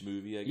 each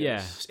movie, I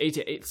guess. Yeah,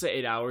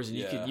 8 hours, and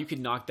you could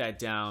knock that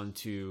down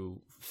to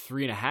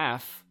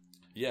 3.5.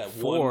 Yeah,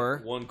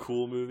 4, one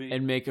cool movie,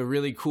 and make a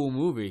really cool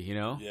movie.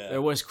 Yeah.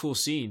 There was cool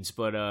scenes,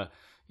 but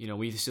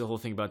we see the whole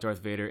thing about Darth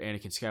Vader,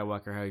 Anakin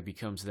Skywalker, how he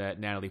becomes that,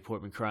 Natalie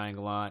Portman crying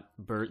a lot,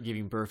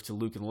 giving birth to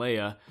Luke and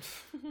Leia,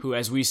 who,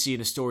 as we see in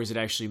the stories that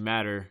actually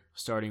matter,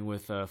 starting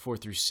with 4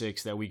 through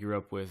 6 that we grew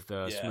up with,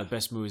 some of the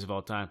best movies of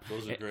all time.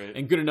 Those are great.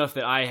 And good enough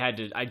that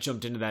I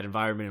jumped into that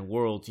environment and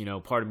world.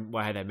 Part of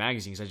why I had that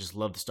magazine is I just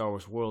love the Star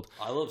Wars world.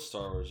 I love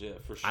Star Wars, yeah,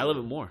 for sure. I love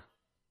it more.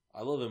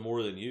 I love it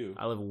more than you.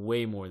 I love it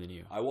way more than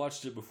you. I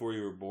watched it before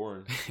you were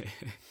born.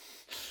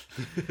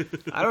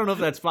 I don't know if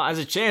that's as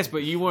a chance,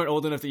 but you weren't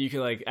old enough that you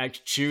could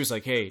choose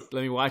hey,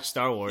 let me watch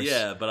Star Wars.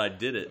 Yeah, but I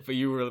did it. But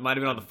you might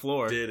have been on the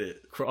floor. Did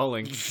it.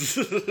 Crawling.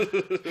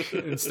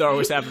 And Star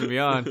Wars happened to be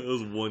on. I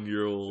was 1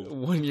 year old.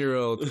 1 year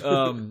old.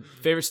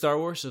 Favorite Star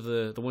Wars of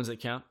the ones that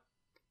count?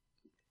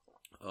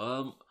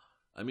 I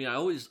mean, I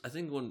always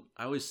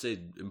say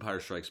Empire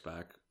Strikes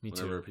Back. Me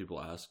too. Whenever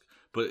people ask,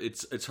 but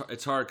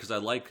it's hard because I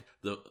like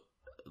the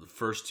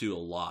first two a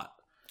lot,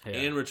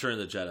 and Return of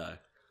the Jedi,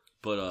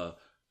 but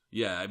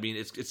yeah, I mean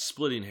it's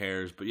splitting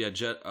hairs, but yeah,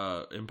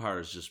 Empire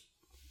is just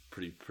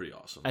pretty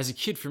awesome. As a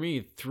kid, for me,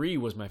 3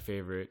 was my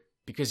favorite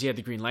because he had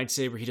the green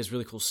lightsaber. He does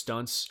really cool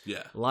stunts.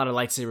 Yeah, a lot of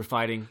lightsaber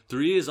fighting.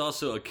 3 is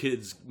also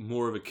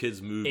more of a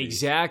kid's movie.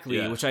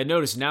 Exactly, which I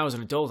noticed now as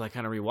an adult. I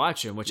kind of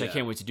rewatch him, which I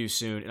can't wait to do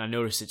soon. And I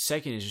noticed that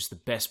second is just the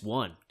best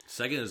one.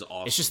 Second is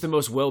awesome. It's just the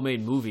most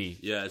well-made movie.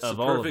 Yeah, it's of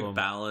the all perfect of them.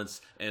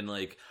 balance, and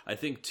I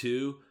think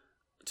 2.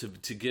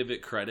 to give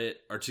it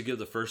credit, or to give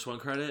the first one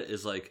credit,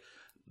 is like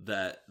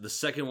that the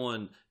second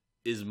one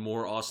is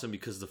more awesome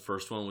because the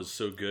first one was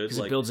so good.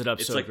 Like, it builds it up.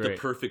 It's so like great.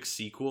 the perfect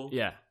sequel.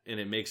 Yeah, and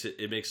it makes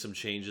some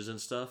changes and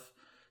stuff.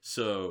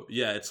 So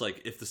yeah, it's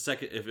like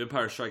if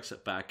Empire Strikes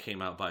Back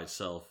came out by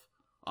itself,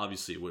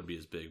 obviously it wouldn't be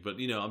as big. But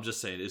I'm just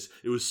saying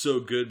it was so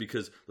good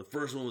because the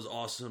first one was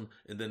awesome,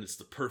 and then it's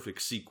the perfect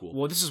sequel.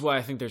 Well, this is what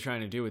I think they're trying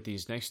to do with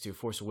these next two,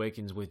 Force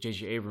Awakens with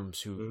J.J. Abrams,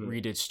 who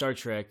redid Star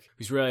Trek,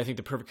 who's really, I think,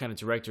 the perfect kind of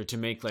director to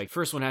make, like,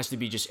 first one has to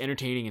be just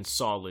entertaining and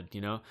solid,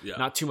 Yeah.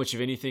 Not too much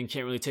of anything,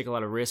 can't really take a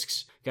lot of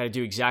risks, got to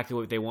do exactly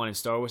what they want in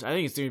Star Wars. I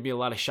think it's going to be a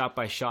lot of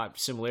shot-by-shot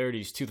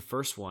similarities to the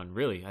first one,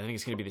 really. I think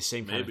it's going to be the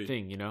same kind of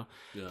thing, Yeah.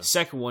 The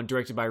second one,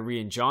 directed by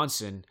Rian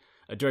Johnson,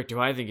 a director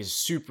who I think is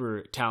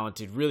super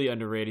talented, really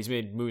underrated. He's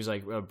made movies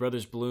like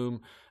Brothers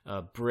Bloom,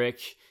 Brick.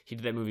 He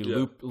did that movie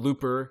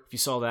Looper, if you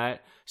saw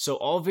that. So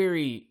all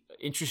very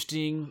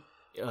interesting,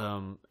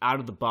 out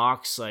of the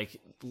box, like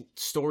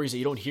stories that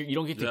you don't hear. You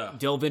don't get to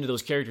delve into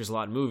those characters a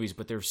lot in movies,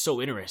 but they're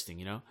so interesting,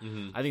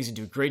 Mm-hmm. I think he's going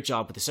to do a great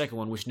job with the second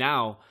one, which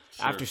now,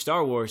 after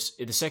Star Wars,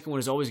 the second one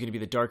is always going to be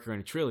the darker in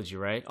a trilogy,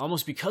 right?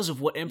 Almost because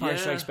of what Empire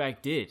Strikes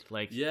Back did.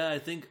 Like, I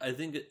think I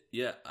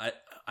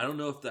don't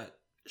know if that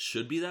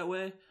should be that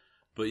way.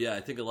 But yeah,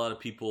 I think a lot of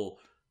people,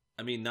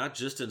 I mean, not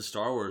just in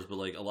Star Wars, but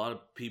like a lot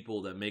of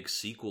people that make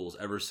sequels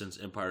ever since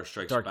Empire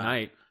Strikes Dark Back.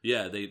 Knight.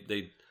 Yeah,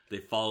 they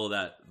follow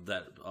that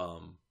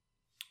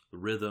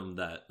rhythm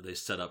that they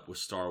set up with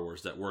Star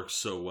Wars that works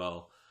so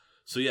well.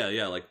 So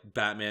yeah, like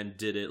Batman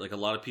did it. Like a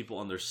lot of people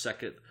on their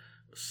second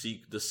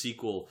the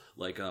sequel,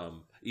 like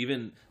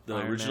even the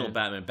Iron original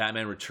Man.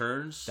 Batman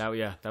Returns. that was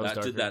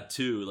darker. Did that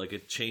too. Like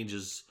it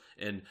changes,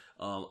 and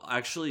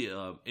actually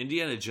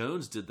Indiana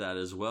Jones did that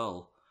as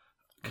well.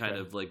 Kind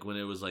of like when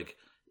it was like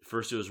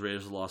first it was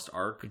Raiders of the Lost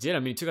Ark. It did. I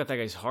mean, he took out that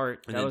guy's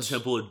heart. And then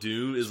Temple of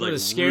Doom is like one of the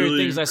scary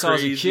really things I saw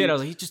crazy. as a kid. I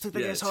was like, he just took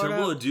that guy's heart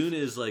Temple out. of Doom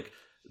is like,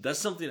 that's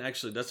something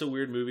actually, that's a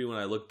weird movie when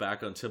I look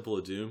back on Temple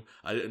of Doom.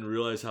 I didn't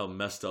realize how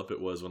messed up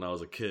it was when I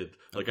was a kid.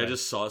 Like I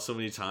just saw it so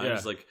many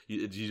times, like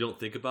you don't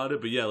think about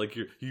it. But yeah, like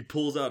he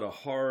pulls out a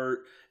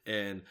heart,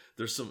 and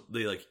there's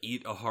they like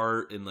eat a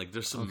heart, and like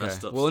there's some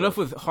messed up Well, stuff. enough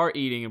with heart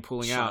eating and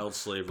pulling Child out.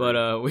 slavery.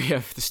 But we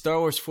have the Star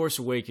Wars Force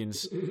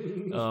Awakens,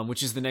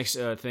 which is the next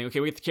thing. Okay,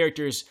 we get the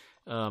characters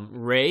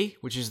Rey,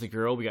 which is the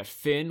girl. We got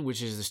Finn,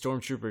 which is the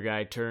stormtrooper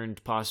guy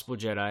turned possible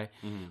Jedi.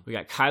 We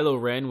got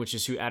Kylo Ren, which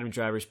is who Adam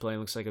Driver's playing.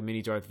 Looks like a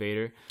mini Darth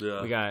Vader.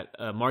 Yeah. We got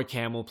Mark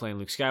Hamill playing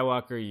Luke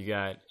Skywalker. You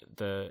got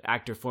the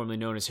actor formerly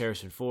known as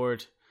Harrison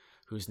Ford,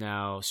 who's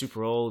now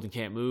super old and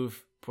can't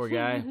move. Poor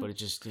guy, but it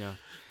just,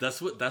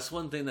 That's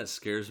one thing that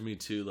scares me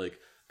too, like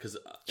because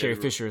Carrie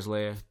Fisher is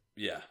Leia.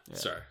 Yeah.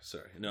 Sorry.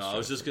 No, I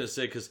was just gonna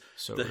say because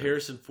the weird.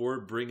 Harrison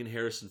Ford, bringing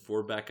Harrison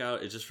Ford back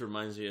out, it just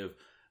reminds me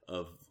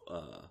of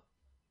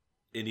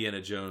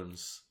Indiana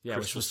Jones. Yeah,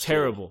 Crystal which was Skull.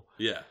 terrible.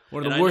 Yeah,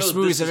 One of the And I worst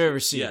know movies this I've ever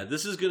seen. Yeah,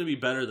 this is gonna be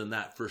better than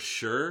that for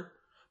sure.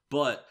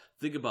 But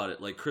think about it,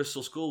 like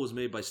Crystal Skull was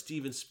made by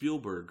Steven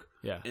Spielberg.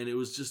 Yeah. And it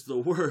was just the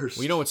worst.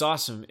 Well, you know what's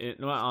awesome?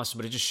 Not awesome,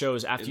 but it just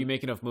shows after you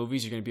make enough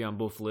movies, you're going to be on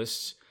both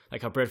lists.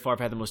 Like how Brett Favre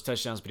had the most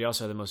touchdowns, but he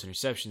also had the most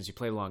interceptions. He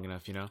played long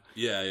enough,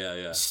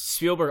 Yeah.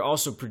 Spielberg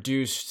also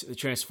produced the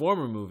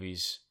Transformer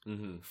movies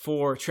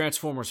for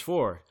Transformers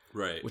 4.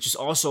 Right. Which is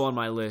also on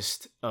my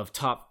list of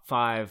top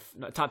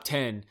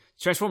 10.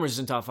 Transformers is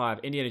in top 5.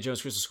 Indiana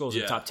Jones, Crystal Skull is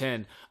in top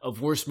 10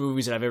 of worst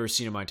movies that I've ever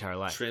seen in my entire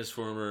life.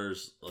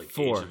 Transformers, like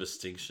 4. Age of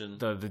Extinction.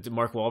 The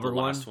Mark Wahlberg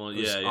last one. one.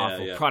 Was Yeah,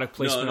 awful. yeah. Product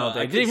placement all day.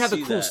 I They didn't even have the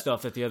see cool that.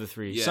 stuff that the other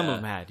three. Some of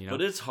them had,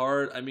 But it's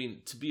hard. I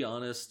mean, to be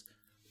honest,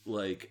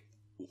 like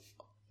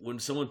when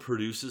someone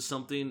produces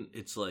something,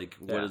 it's like,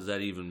 what does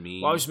that even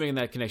mean? Well, I was just making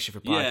that connection for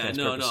podcast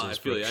purposes.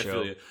 I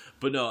feel you.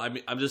 But no, I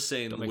mean, I'm just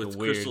saying with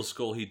Crystal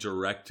Skull, he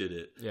directed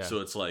it, so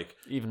it's like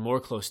even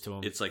more close to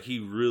him. It's like he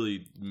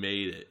really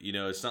made it.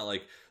 It's not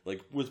like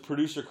with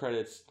producer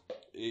credits,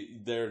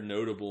 they're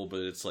notable, but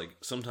it's like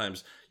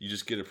sometimes you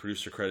just get a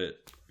producer credit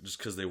just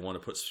because they want to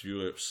put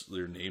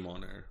their name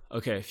on there.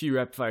 Okay, a few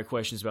rapid fire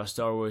questions about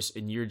Star Wars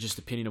and your just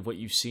opinion of what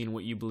you've seen,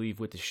 what you believe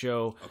with the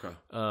show.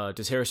 Okay.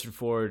 Does Harrison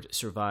Ford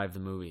survive the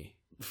movie?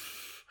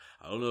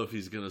 I don't know if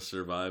he's gonna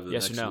survive the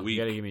yes next or no? week.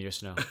 You gotta give me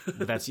yes or no.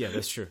 But that's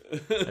true.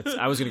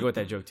 I was gonna go with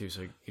that joke too.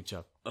 So good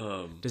job.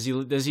 Does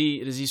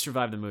he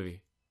survive the movie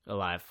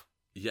alive?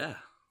 Yeah.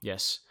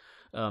 Yes.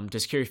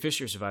 Does Carrie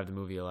Fisher survive the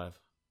movie alive?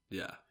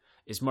 Yeah.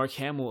 Is Mark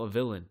Hamill a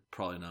villain?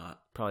 Probably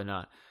not. Probably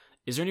not.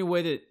 Is there any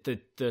way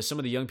that some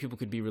of the young people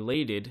could be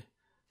related,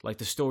 like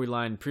the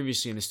storyline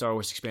previously in the Star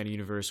Wars Expanded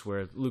Universe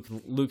where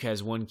Luke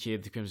has one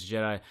kid that becomes a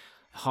Jedi,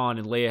 Han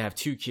and Leia have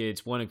two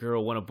kids, one a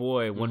girl, one a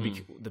boy,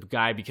 the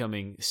guy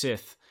becoming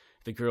Sith,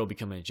 the girl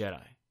becoming a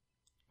Jedi.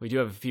 We do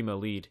have a female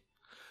lead.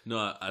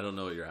 No, I don't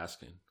know what you're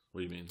asking.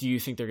 What do you mean? Do you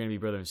think they're going to be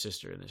brother and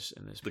sister in this?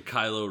 The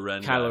Kylo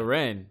Ren. Kylo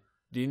Ren.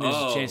 Do you think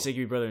there's a chance they could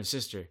be brother and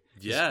sister?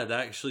 Yeah, that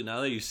actually, now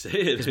that you say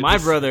it. Because my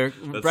brother,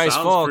 Bryce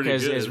Falk,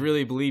 has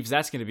really believes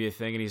that's going to be a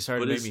thing, and he's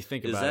starting to make me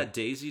think about it. Is that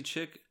Daisy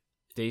chick?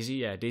 Daisy?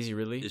 Yeah, Daisy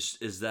Ridley.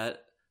 Is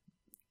that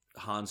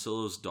Han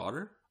Solo's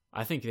daughter?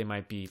 I think they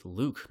might be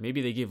Luke.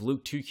 Maybe they give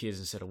Luke two kids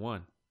instead of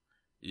one.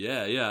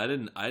 Yeah, I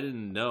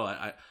didn't know.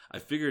 I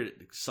figured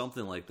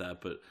something like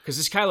that, but because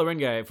this Kylo Ren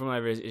guy, from what I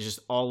read, is just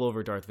all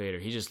over Darth Vader.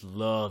 He just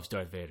loves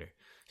Darth Vader.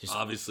 Just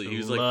obviously,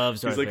 he's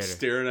like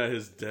staring at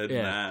his dead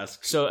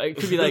mask. So it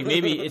could be like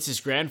maybe it's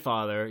his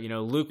grandfather.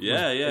 Luke was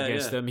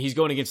against them. He's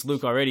going against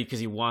Luke already because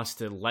he wants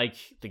to like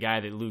the guy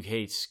that Luke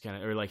hates, kind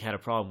of, or like had a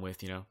problem with.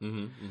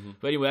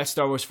 But anyway, that's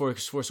Star Wars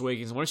Force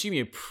Awakens. Why don't you give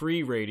me a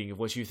pre-rating of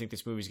what you think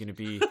this movie's going to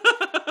be?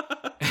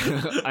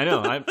 I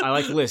know. I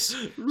like lists.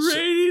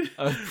 Rating?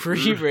 A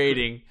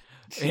pre-rating.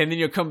 And then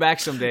you'll come back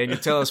someday and you'll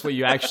tell us what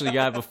you actually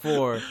got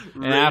before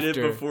and Rate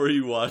after. It before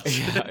you watch it.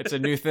 Yeah, it's a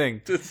new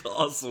thing. It's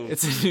awesome.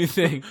 It's a new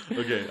thing.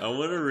 Okay, I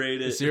want to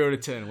rate it 0 to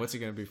 10. What's it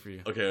going to be for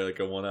you? Okay, like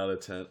a 1 out of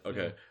 10.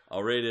 Okay, yeah.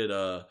 I'll rate it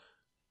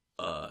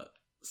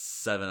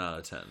 7 out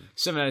of 10.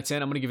 7 out of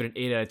 10. I'm going to give it an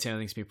 8 out of 10. I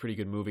think it's going to be a pretty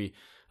good movie.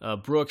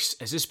 Brooks,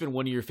 has this been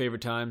one of your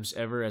favorite times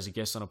ever as a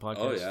guest on a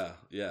podcast? Oh,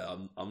 yeah.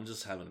 I'm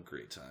just having a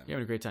great time. You're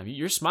having a great time.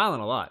 You're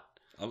smiling a lot.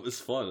 It's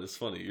fun. It's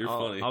funny. You're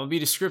funny. I'm going to be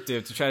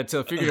descriptive to try to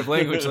tell figurative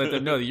language to let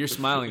them know that you're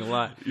smiling a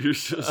lot. You're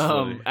just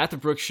funny. At The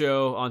Brooks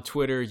Show on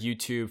Twitter,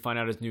 YouTube, find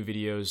out his new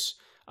videos.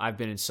 I've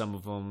been in some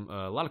of them.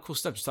 A lot of cool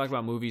stuff. Just talking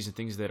about movies and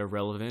things that are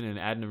relevant and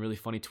adding a really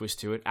funny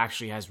twist to it.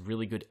 Actually has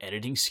really good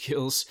editing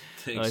skills.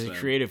 Thanks, he's a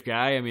creative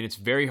guy. I mean, it's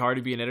very hard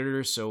to be an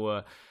editor,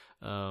 so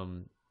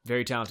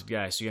very talented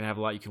guy. So you're going to have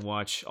a lot you can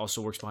watch.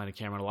 Also works behind the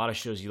camera on a lot of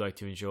shows you like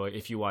to enjoy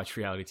if you watch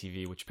reality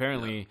TV, which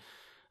apparently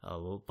a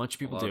bunch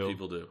of people do. A lot of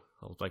people do.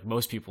 Like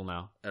most people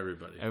now.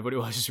 Everybody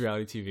watches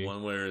reality TV.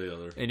 One way or the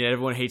other. And yet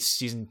everyone hates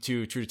season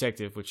 2 True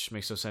Detective, which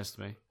makes no sense to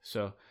me.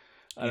 So,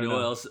 I don't know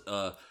what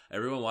else?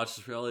 Everyone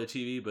watches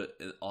reality TV, but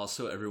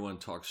also everyone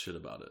talks shit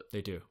about it.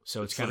 They do.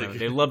 So it's kind of,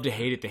 they love to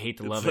hate it, they hate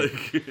to love it.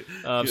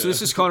 Yeah. So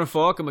this is Connor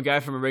Falk. I'm a guy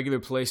from a regular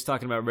place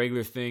talking about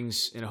regular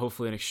things in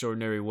hopefully an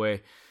extraordinary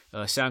way.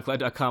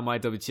 SoundCloud.com,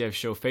 MyWTF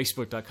Show,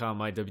 Facebook.com,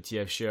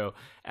 MyWTF Show,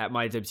 at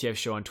MyWTF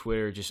Show on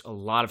Twitter. Just a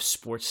lot of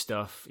sports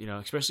stuff,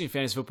 especially in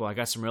fantasy football. I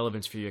got some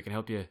relevance for you. I can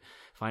help you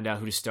find out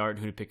who to start and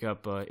who to pick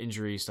up,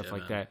 injuries, stuff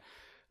like that.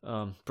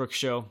 Brooks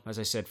Show, as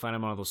I said, find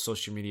him on all those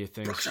social media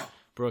things.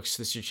 Brooks,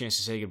 this is your chance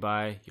to say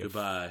goodbye.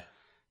 Goodbye.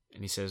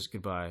 And he says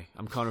goodbye.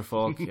 I'm Connor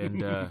Falk,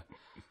 and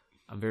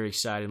I'm very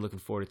excited and looking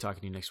forward to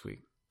talking to you next week.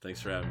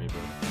 Thanks for having me,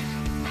 bro.